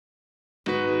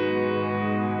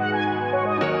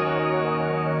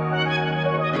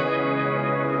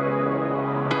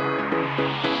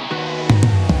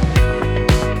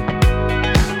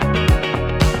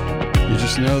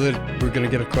know that we're going to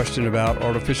get a question about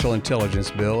artificial intelligence,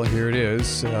 Bill. Here it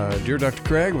is. Dear Dr.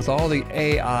 Craig, with all the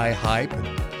AI hype,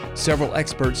 several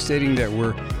experts stating that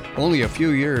we're only a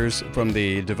few years from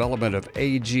the development of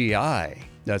AGI,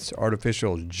 that's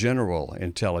artificial general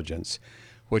intelligence,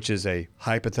 which is a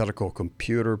hypothetical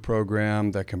computer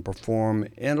program that can perform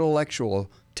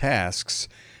intellectual tasks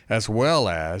as well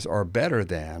as or better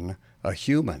than a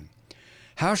human.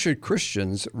 How should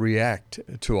Christians react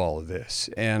to all of this?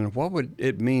 And what would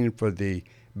it mean for the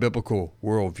biblical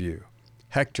worldview?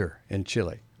 Hector in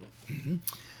Chile. Mm-hmm.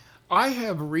 I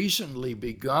have recently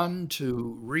begun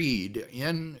to read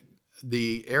in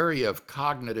the area of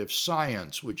cognitive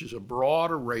science, which is a broad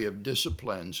array of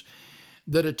disciplines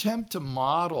that attempt to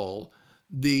model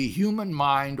the human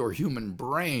mind or human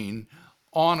brain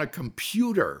on a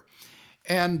computer.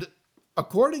 And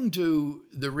according to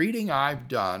the reading I've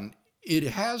done, it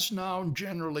has now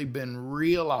generally been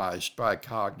realized by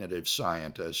cognitive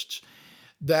scientists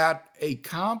that a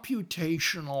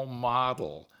computational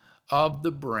model of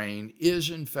the brain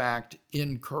is in fact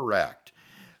incorrect.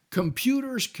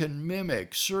 Computers can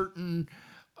mimic certain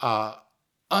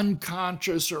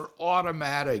unconscious or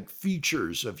automatic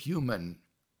features of human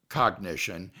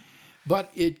cognition,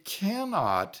 but it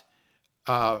cannot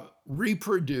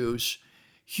reproduce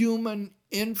human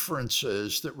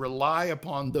inferences that rely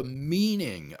upon the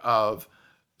meaning of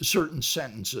certain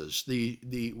sentences,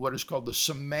 the what is called the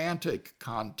semantic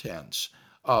contents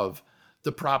of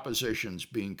the propositions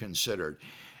being considered.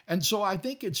 And so I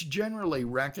think it's generally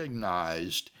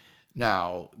recognized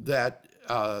now that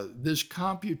this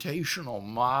computational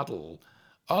model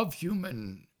of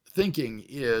human thinking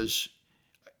is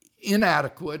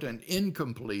inadequate and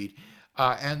incomplete,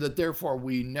 and that therefore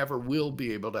we never will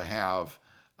be able to have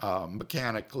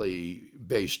mechanically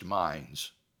based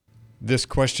minds. This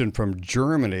question from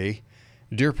Germany.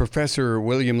 Dear Professor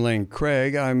William Lane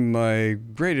Craig, I'm a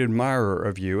great admirer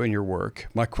of you and your work.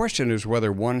 My question is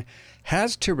whether one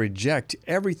has to reject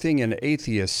everything an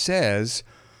atheist says,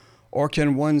 or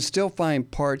can one still find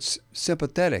parts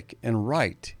sympathetic and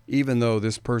right, even though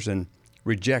this person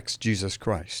rejects Jesus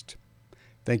Christ?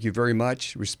 Thank you very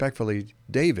much. Respectfully,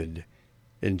 David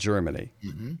in Germany.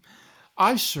 Mm-hmm.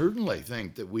 I certainly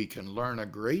think that we can learn a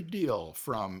great deal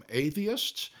from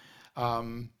atheists.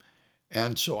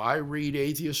 And so I read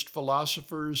atheist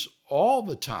philosophers all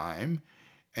the time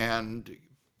and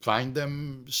find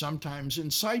them sometimes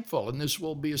insightful. And this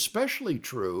will be especially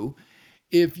true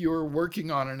if you're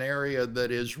working on an area that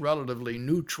is relatively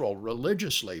neutral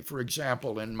religiously. For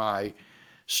example, in my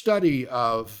study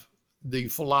of the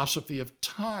philosophy of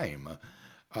time,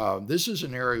 this is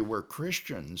an area where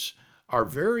Christians are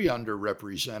very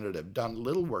underrepresented, have done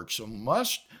little work. So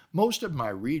most of my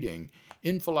reading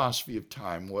in philosophy of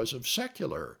time was of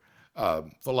secular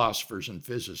philosophers and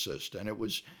physicists, and it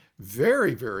was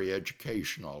very, very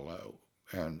educational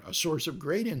and a source of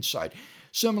great insight.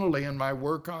 Similarly, in my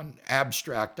work on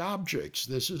abstract objects,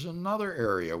 this is another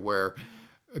area where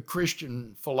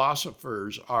Christian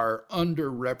philosophers are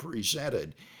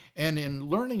underrepresented. And in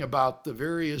learning about the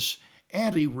various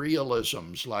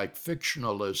anti-realisms like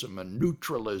fictionalism and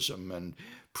neutralism and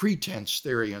pretense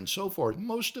theory and so forth,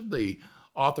 most of the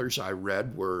authors I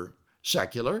read were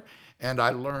secular, and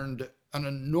I learned an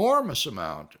enormous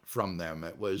amount from them.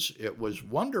 It was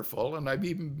wonderful, and I've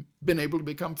even been able to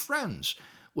become friends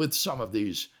with some of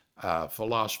these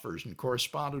philosophers and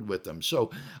corresponded with them.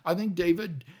 So I think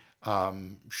David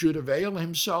should avail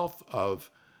himself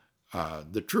of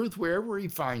the truth wherever he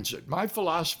finds it. My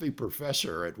philosophy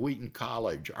professor at Wheaton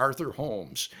College, Arthur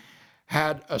Holmes,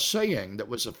 had a saying that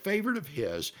was a favorite of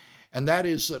his, and that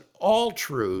is that all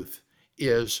truth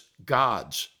is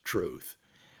God's truth.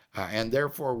 And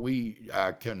therefore we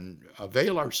can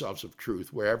avail ourselves of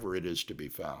truth wherever it is to be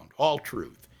found. All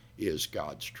truth is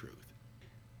God's truth.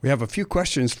 We have a few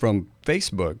questions from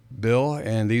Facebook, Bill,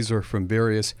 and these are from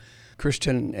various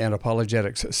Christian and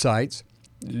apologetics sites.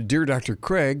 Dear Dr.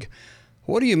 Craig,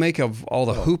 what do you make of all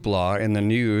the hoopla in the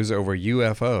news over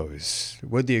UFOs?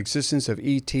 Would the existence of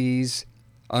ETs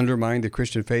undermine the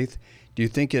Christian faith? Do you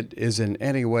think it is in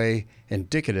any way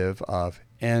indicative of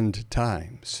end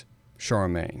times?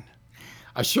 Charmaine.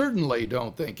 I certainly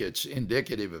don't think it's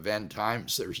indicative of end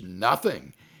times. There's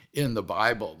nothing in the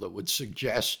Bible that would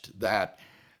suggest that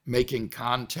making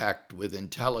contact with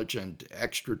intelligent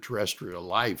extraterrestrial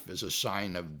life is a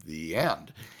sign of the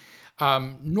end.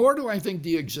 Nor do I think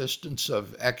the existence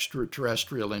of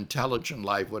extraterrestrial intelligent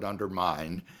life would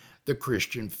undermine the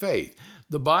Christian faith.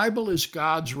 The Bible is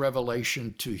God's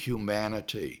revelation to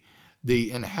humanity,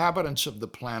 the inhabitants of the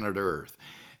planet Earth.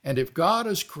 And if God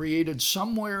has created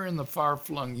somewhere in the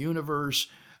far-flung universe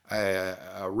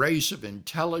a race of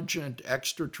intelligent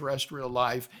extraterrestrial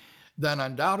life, then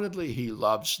undoubtedly he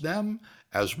loves them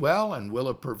as well and will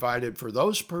have provided for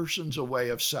those persons a way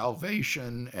of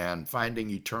salvation and finding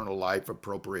eternal life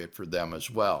appropriate for them as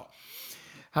well.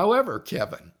 However,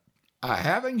 Kevin,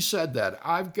 having said that,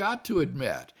 I've got to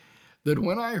admit that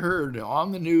when I heard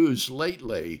on the news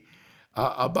lately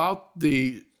about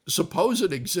the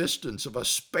supposed existence of a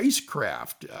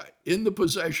spacecraft in the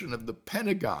possession of the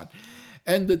Pentagon,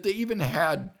 and that they even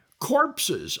had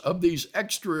corpses of these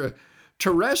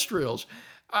extraterrestrials,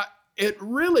 it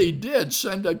really did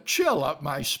send a chill up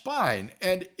my spine.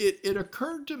 And it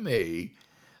occurred to me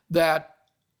that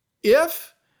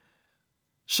if,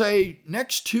 say,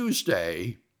 next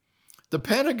Tuesday, the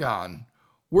Pentagon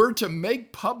were to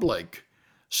make public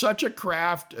such a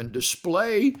craft and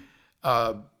display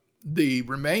the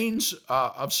remains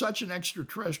of such an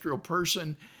extraterrestrial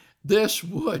person, this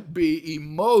would be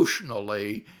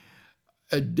emotionally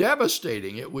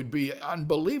devastating. It would be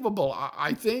unbelievable.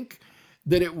 I think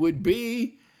that it would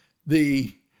be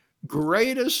the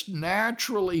greatest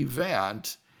natural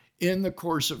event in the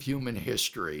course of human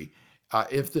history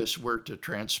if this were to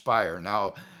transpire.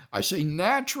 Now, I say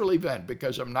natural event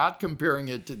because I'm not comparing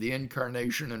it to the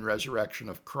incarnation and resurrection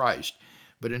of Christ.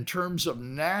 But in terms of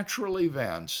natural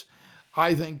events,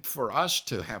 I think for us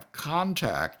to have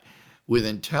contact with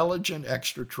intelligent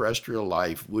extraterrestrial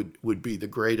life would be the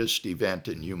greatest event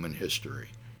in human history.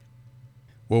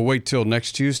 We'll wait till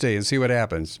next Tuesday and see what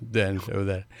happens then.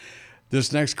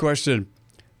 This next question,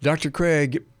 Dr.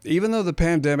 Craig, even though the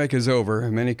pandemic is over,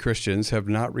 many Christians have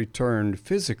not returned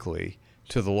physically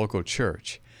to the local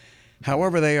church.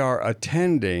 However, they are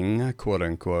attending, quote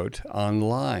unquote,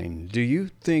 online. Do you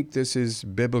think this is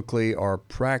biblically or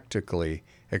practically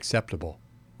acceptable?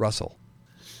 Russell.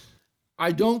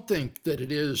 I don't think that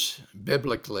it is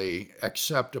biblically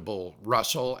acceptable,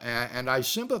 Russell, and I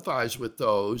sympathize with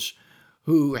those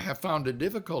who have found it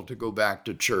difficult to go back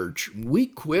to church. We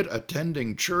quit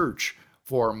attending church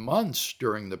for months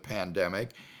during the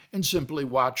pandemic and simply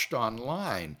watched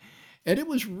online. And it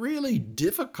was really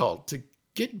difficult to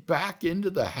get back into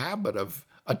the habit of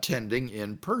attending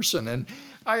in person. And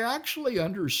I actually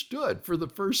understood for the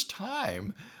first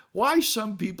time why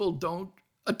some people don't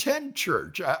attend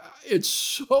church. It's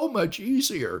so much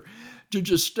easier to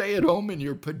just stay at home in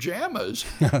your pajamas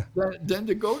than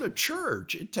to go to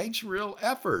church. It takes real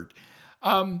effort.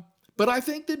 But I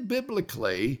think that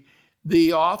biblically,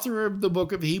 the author of the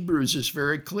book of Hebrews is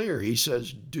very clear. He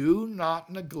says, do not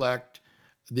neglect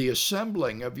the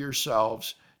assembling of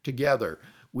yourselves together.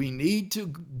 We need to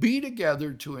be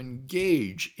together to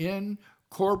engage in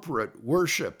corporate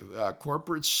worship,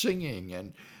 corporate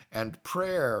singing and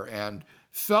prayer and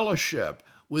fellowship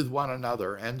with one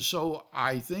another. And so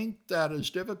I think that as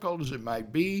difficult as it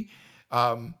might be,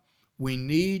 we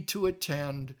need to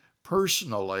attend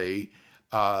personally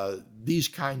these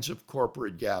kinds of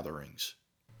corporate gatherings.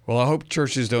 Well, I hope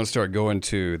churches don't start going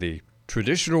to the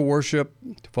traditional worship,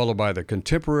 followed by the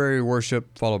contemporary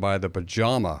worship, followed by the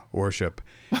pajama worship,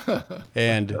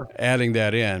 and adding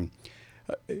that in.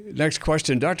 Next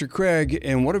question, Dr. Craig,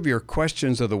 in one of your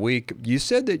questions of the week, you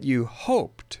said that you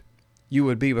hoped you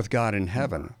would be with God in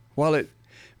heaven. While it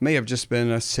may have just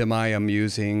been a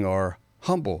semi-amusing or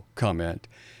humble comment,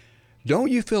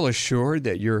 don't you feel assured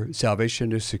that your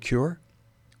salvation is secure?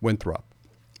 Winthrop.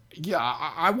 Yeah,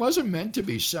 I wasn't meant to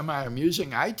be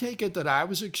semi-amusing. I take it that I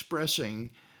was expressing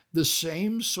the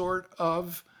same sort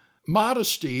of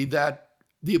modesty that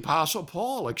the Apostle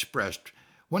Paul expressed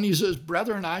when he says,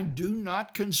 "Brethren, I do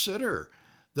not consider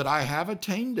that I have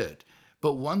attained it.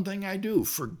 But one thing I do,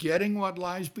 forgetting what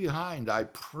lies behind, I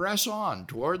press on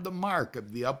toward the mark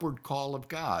of the upward call of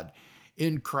God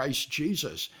in Christ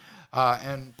Jesus."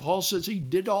 And Paul says he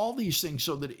did all these things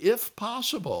so that if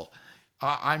possible,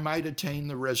 I might attain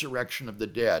the resurrection of the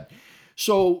dead.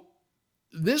 So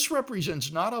this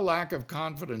represents not a lack of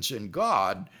confidence in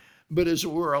God, but as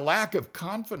it were, a lack of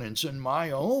confidence in my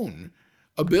own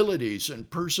abilities and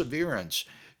perseverance.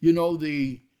 You know,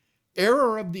 the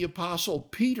error of the Apostle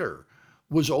Peter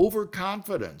was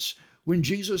overconfidence. When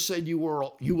Jesus said, you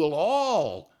will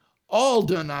all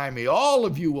deny me, all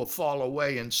of you will fall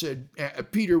away, and said,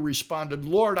 Peter responded,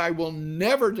 Lord, I will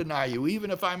never deny you, even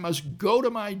if I must go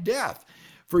to my death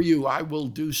for you, I will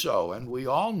do so. And we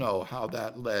all know how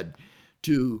that led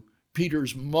to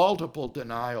Peter's multiple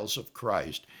denials of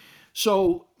Christ.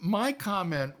 So my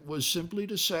comment was simply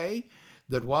to say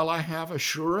that while I have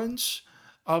assurance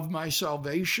of my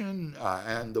salvation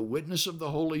and the witness of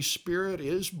the Holy Spirit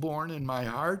is born in my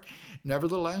heart,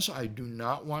 nevertheless, I do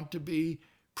not want to be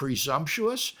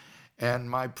presumptuous, and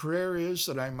my prayer is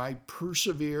that I might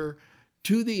persevere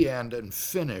to the end and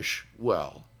finish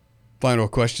well. Final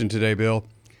question today, Bill.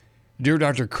 Dear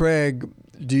Dr. Craig,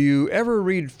 do you ever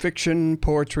read fiction,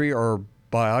 poetry, or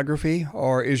biography,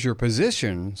 or is your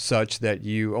position such that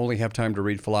you only have time to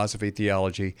read philosophy,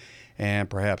 theology, and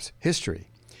perhaps history?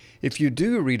 If you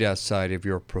do read outside of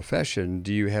your profession,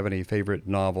 do you have any favorite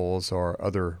novels or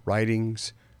other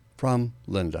writings? From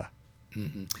Linda.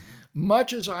 Mm-hmm.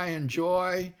 Much as I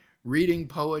enjoy reading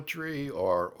poetry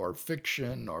or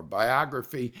fiction or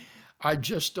biography, I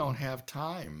just don't have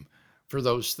time for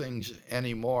those things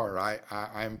anymore.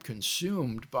 I'm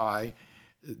consumed by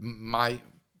my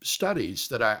studies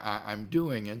that I'm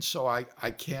doing, and so I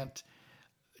can't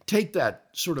take that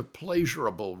sort of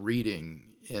pleasurable reading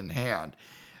in hand.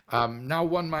 Now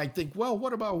one might think, well,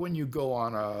 what about when you go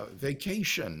on a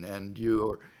vacation and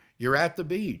you're at the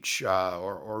beach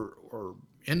or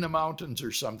in the mountains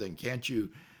or something? Can't you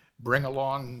bring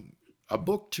along a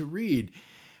book to read?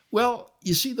 Well,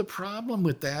 you see, the problem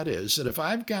with that is that if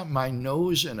I've got my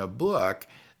nose in a book,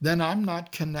 then I'm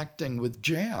not connecting with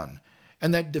Jan,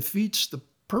 and that defeats the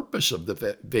purpose of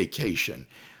the vacation.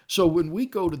 So when we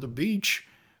go to the beach,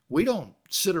 we don't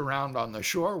sit around on the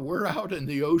shore. We're out in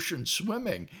the ocean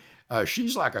swimming.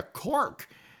 She's like a cork,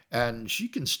 and she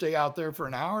can stay out there for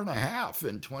an hour and a half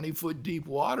in 20-foot deep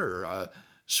water,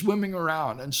 swimming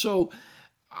around. And so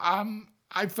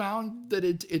I found that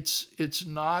it's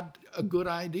not a good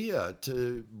idea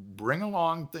to bring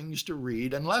along things to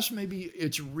read, unless maybe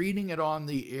it's reading it on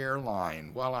the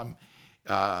airline while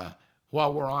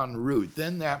we're en route.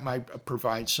 Then that might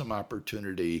provide some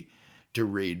opportunity to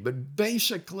read. But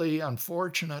basically,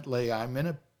 unfortunately, I'm in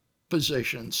a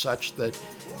position such that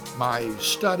my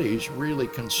studies really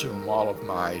consume all of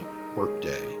my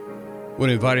workday. I want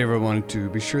to invite everyone to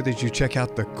be sure that you check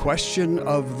out the Question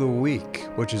of the Week,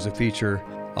 which is a feature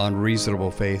on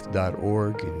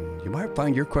reasonablefaith.org, and you might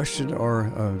find your question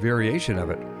or a variation of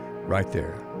it right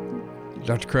there.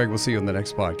 Dr. Craig, we'll see you on the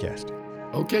next podcast.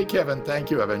 Okay, Kevin,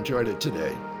 thank you. I've enjoyed it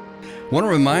today. I want to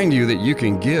remind you that you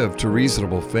can give to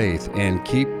Reasonable Faith and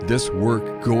keep this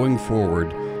work going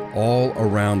forward all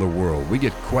around the world. We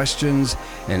get questions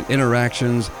and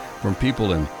interactions from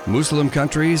people in Muslim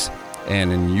countries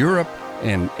and in Europe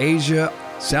and Asia,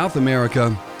 South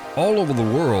America, all over the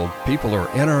world. People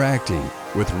are interacting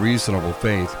with Reasonable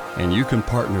Faith, and you can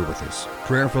partner with us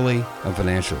prayerfully and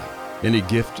financially. Any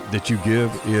gift that you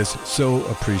give is so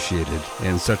appreciated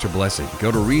and such a blessing.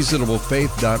 Go to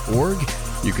reasonablefaith.org.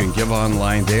 You can give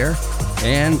online there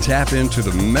and tap into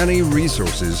the many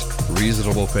resources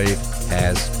Reasonable Faith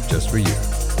has just for you.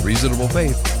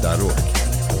 reasonablefaith.org.